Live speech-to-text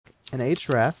an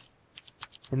href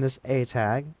in this a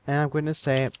tag, and I'm going to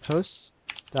say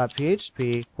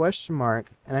posts.php question mark,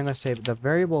 and I'm going to say the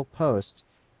variable post,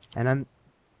 and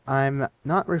I'm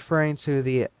not referring to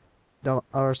the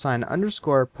 $sign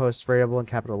underscore post variable in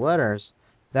capital letters.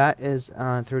 That is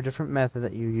through a different method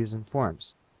that you use in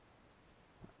forms.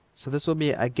 So this will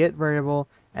be a get variable,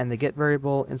 and the get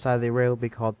variable inside the array will be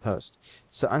called post.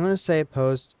 So I'm going to say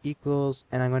post equals,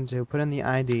 and I'm going to put in the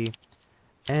ID,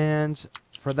 and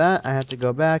for that I have to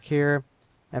go back here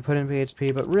and put in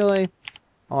PHP, but really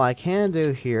all I can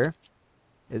do here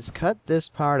is cut this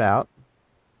part out.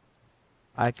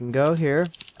 I can go here,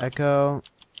 echo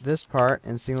this part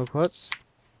in single quotes,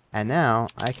 and now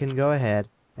I can go ahead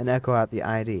and echo out the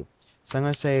ID. So I'm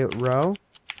going to say row,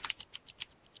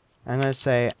 I'm going to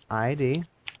say ID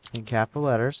in capital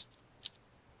letters,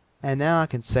 and now I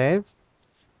can save,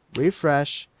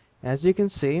 refresh. As you can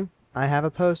see, I have a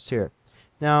post here.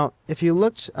 Now if you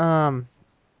looked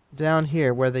down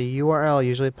here where the URL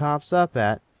usually pops up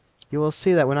at, you will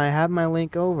see that when I have my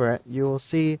link over it, you will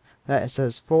see that it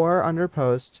says 4 under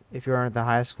post if you're on the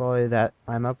highest quality that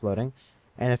I'm uploading,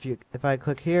 and if I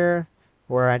click here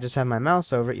where I just have my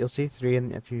mouse over it, you'll see 3,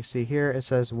 and if you see here it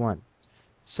says 1.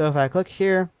 So if I click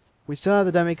here, we still have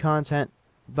the dummy content,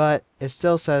 but it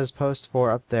still says post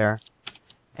 4 up there,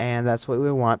 and that's what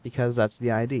we want because that's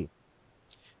the ID.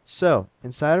 So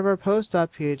inside of our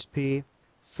post.php,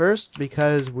 first,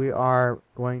 because we are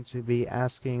going to be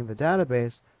asking the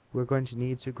database, we're going to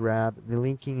need to grab the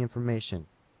linking information.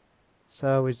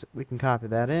 So we can copy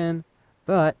that in,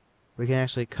 but we can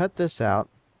actually cut this out,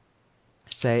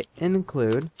 say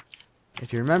include,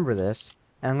 if you remember this,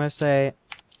 and I'm going to say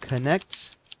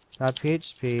connect.php,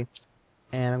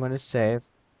 and I'm going to save,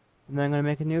 and then I'm going to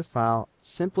make a new file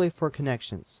simply for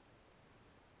connections,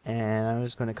 and I'm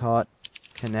just going to call it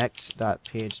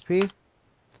connect.php,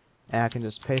 and I can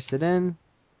just paste it in,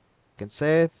 I can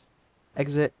save,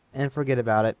 exit, and forget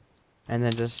about it, and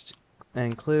then just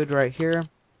include right here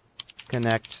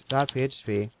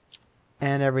connect.php,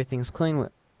 and everything's clean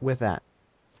with that.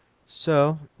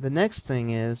 So the next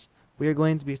thing is we are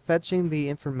going to be fetching the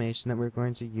information that we're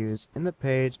going to use in the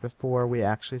page before we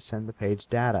actually send the page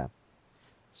data.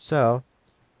 So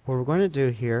what we're going to do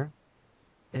here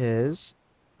is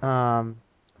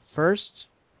first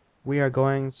we are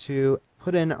going to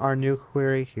put in our new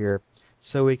query here,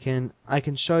 so I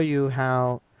can show you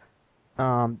how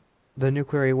the new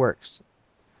query works.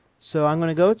 So I'm going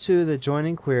to go to the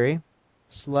joining query,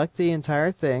 select the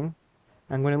entire thing.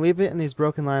 I'm going to leave it in these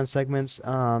broken line segments.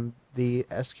 The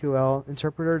SQL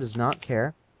interpreter does not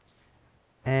care.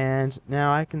 And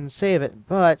now I can save it,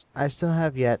 but I still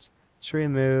have yet to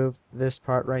remove this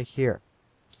part right here.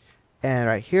 And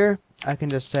right here, I can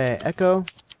just say echo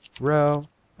row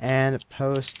and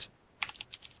post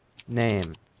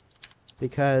name,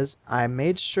 because I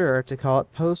made sure to call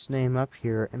it post name up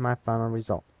here in my final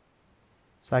result.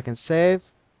 So I can save,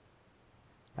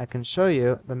 I can show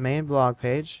you the main blog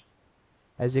page.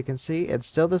 As you can see, it's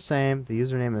still the same, the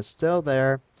username is still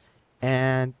there,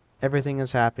 and everything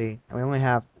is happy, and we only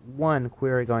have one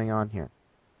query going on here.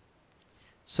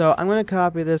 So I'm going to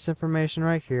copy this information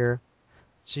right here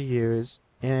to use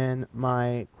in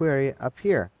my query up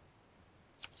here.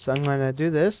 So I'm going to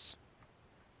do this.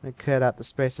 I'm going to cut out the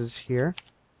spaces here,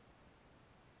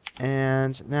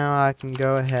 and now I can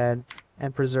go ahead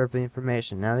and preserve the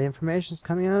information. Now the information is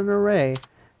coming out of an array,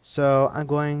 so I'm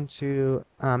going to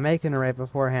make an array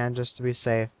beforehand just to be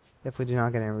safe if we do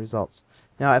not get any results.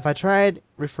 Now if I tried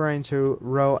referring to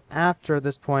row after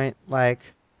this point, like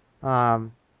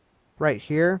right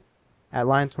here at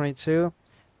line 22,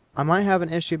 I might have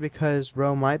an issue because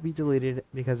row might be deleted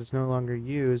because it's no longer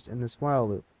used in this while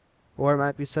loop, or it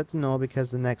might be set to null because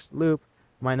the next loop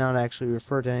might not actually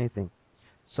refer to anything.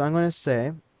 So I'm going to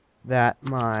say that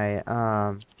my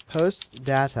post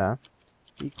data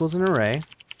equals an array,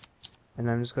 and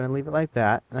I'm just going to leave it like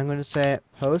that, and I'm going to say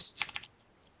post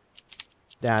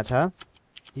data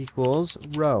equals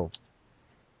row.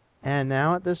 And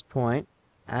now at this point,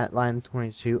 at line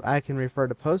 22, I can refer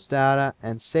to post data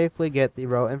and safely get the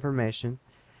row information.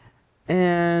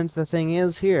 And the thing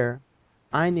is here,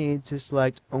 I need to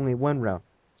select only one row.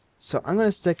 So I'm going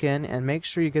to stick in and make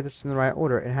sure you get this in the right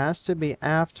order. It has to be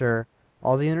after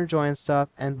all the inner join stuff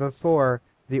and before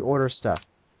the order stuff.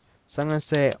 So I'm going to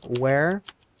say where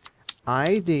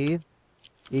ID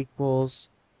equals,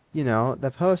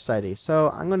 the post ID. So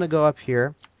I'm going to go up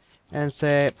here and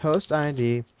say post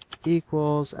ID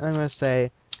equals, and I'm going to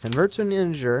say convert to an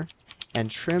integer and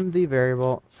trim the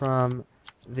variable from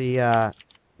the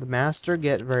master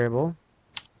get variable.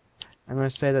 I'm going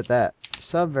to say that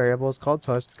sub variable is called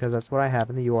post because that's what I have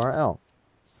in the URL.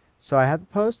 So I have the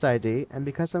post ID, and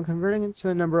because I'm converting it to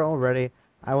a number already,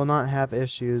 I will not have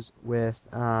issues with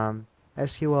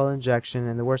SQL injection,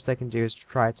 and the worst they can do is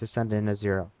try to send in a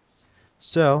 0.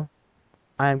 So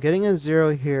I'm getting a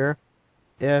 0 here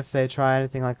if they try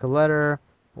anything like a letter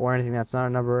or anything that's not a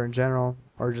number in general,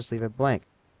 or just leave it blank.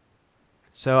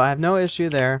 So I have no issue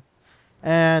there.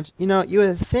 And you know, you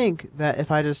would think that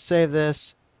if I just save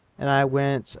this and I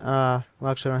went, well,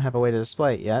 actually I don't have a way to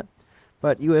display it yet,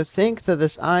 but you would think that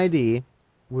this ID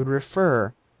would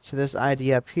refer to this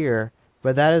ID up here,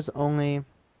 but that is only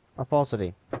a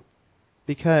falsity.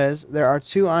 Because there are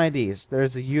two IDs.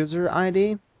 There's the user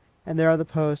ID and there are the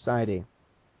post ID.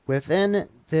 Within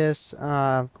this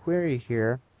query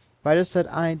here, if I just said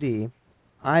ID,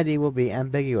 ID will be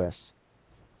ambiguous.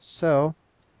 So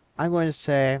I'm going to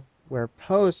say where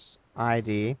post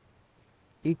ID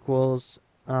equals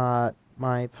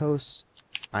my post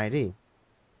ID,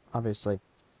 obviously.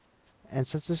 And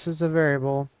since this is a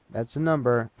variable, that's a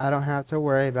number, I don't have to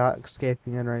worry about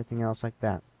escaping it or anything else like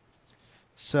that.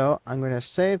 So I'm going to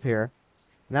save here.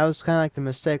 And that was kind of like the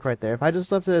mistake right there. If I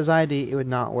just left it as ID, it would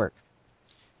not work.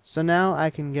 So now I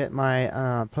can get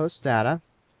my post data,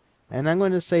 and I'm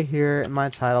going to say here in my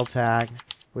title tag,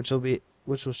 which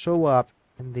will show up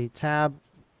in the tab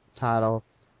title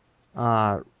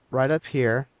right up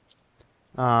here.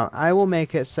 I will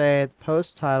make it say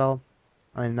post title,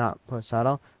 I mean not post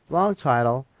title, blog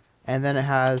title, and then it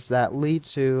has that lead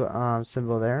to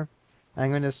symbol there. I'm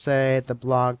going to say the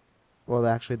blog, well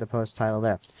actually the post title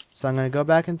there. So I'm going to go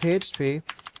back in PHP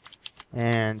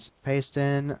and paste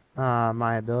in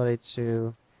my ability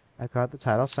to echo out the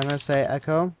title. So I'm going to say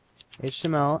echo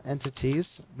HTML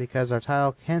entities because our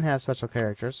title can have special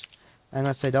characters. I'm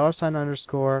going to say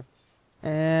 $_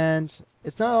 and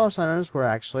it's not $_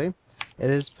 actually, it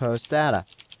is post data.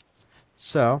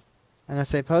 So I'm going to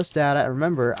say post data, and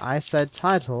remember I said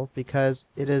title because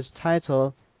it is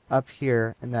title up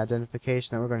here in the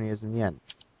identification that we're going to use in the end.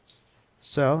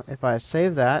 So if I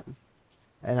save that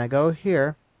and I go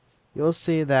here, you'll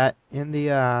see that in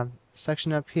the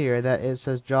section up here that it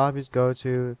says jobbies go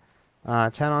to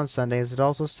 10 on Sundays. It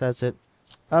also says it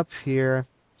up here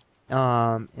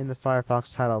in the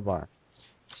Firefox title bar.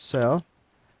 So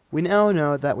we now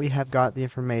know that we have got the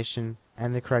information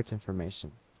and the correct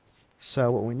information.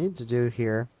 So what we need to do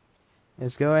here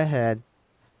is go ahead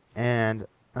and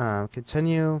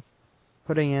continue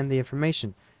putting in the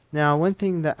information. Now one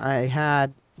thing that I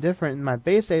had different in my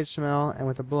base HTML and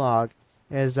with the blog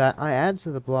is that I add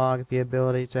to the blog the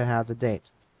ability to have the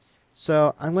date.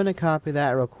 So I'm going to copy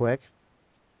that real quick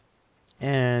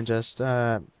and just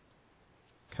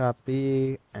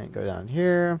copy and go down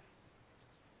here,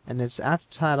 and it's after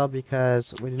title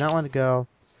because we do not want to go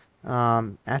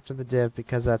after the div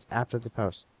because that's after the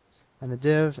post, and the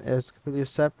div is completely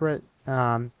separate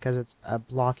because it's a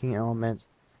blocking element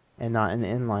and not an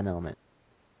inline element.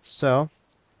 So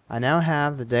I now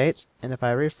have the date, and if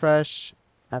I refresh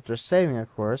after saving,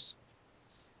 of course,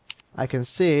 I can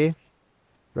see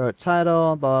wrote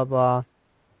title, blah blah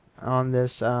blah, on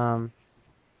this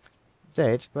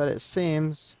date, but it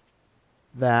seems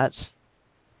that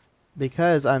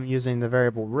because I'm using the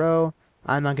variable row,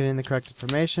 I'm not getting the correct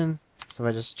information. So if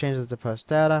I just change this to post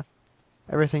data,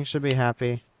 everything should be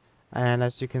happy, and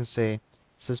as you can see,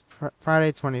 this is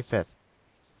Friday 25th.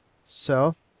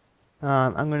 So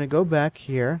I'm going to go back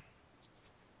here,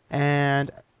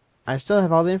 and I still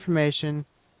have all the information,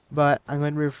 but I'm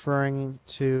going to be referring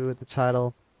to the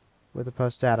title with the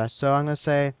post data. So I'm going to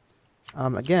say,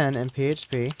 again, in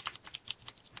PHP,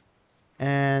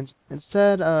 and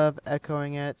instead of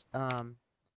echoing it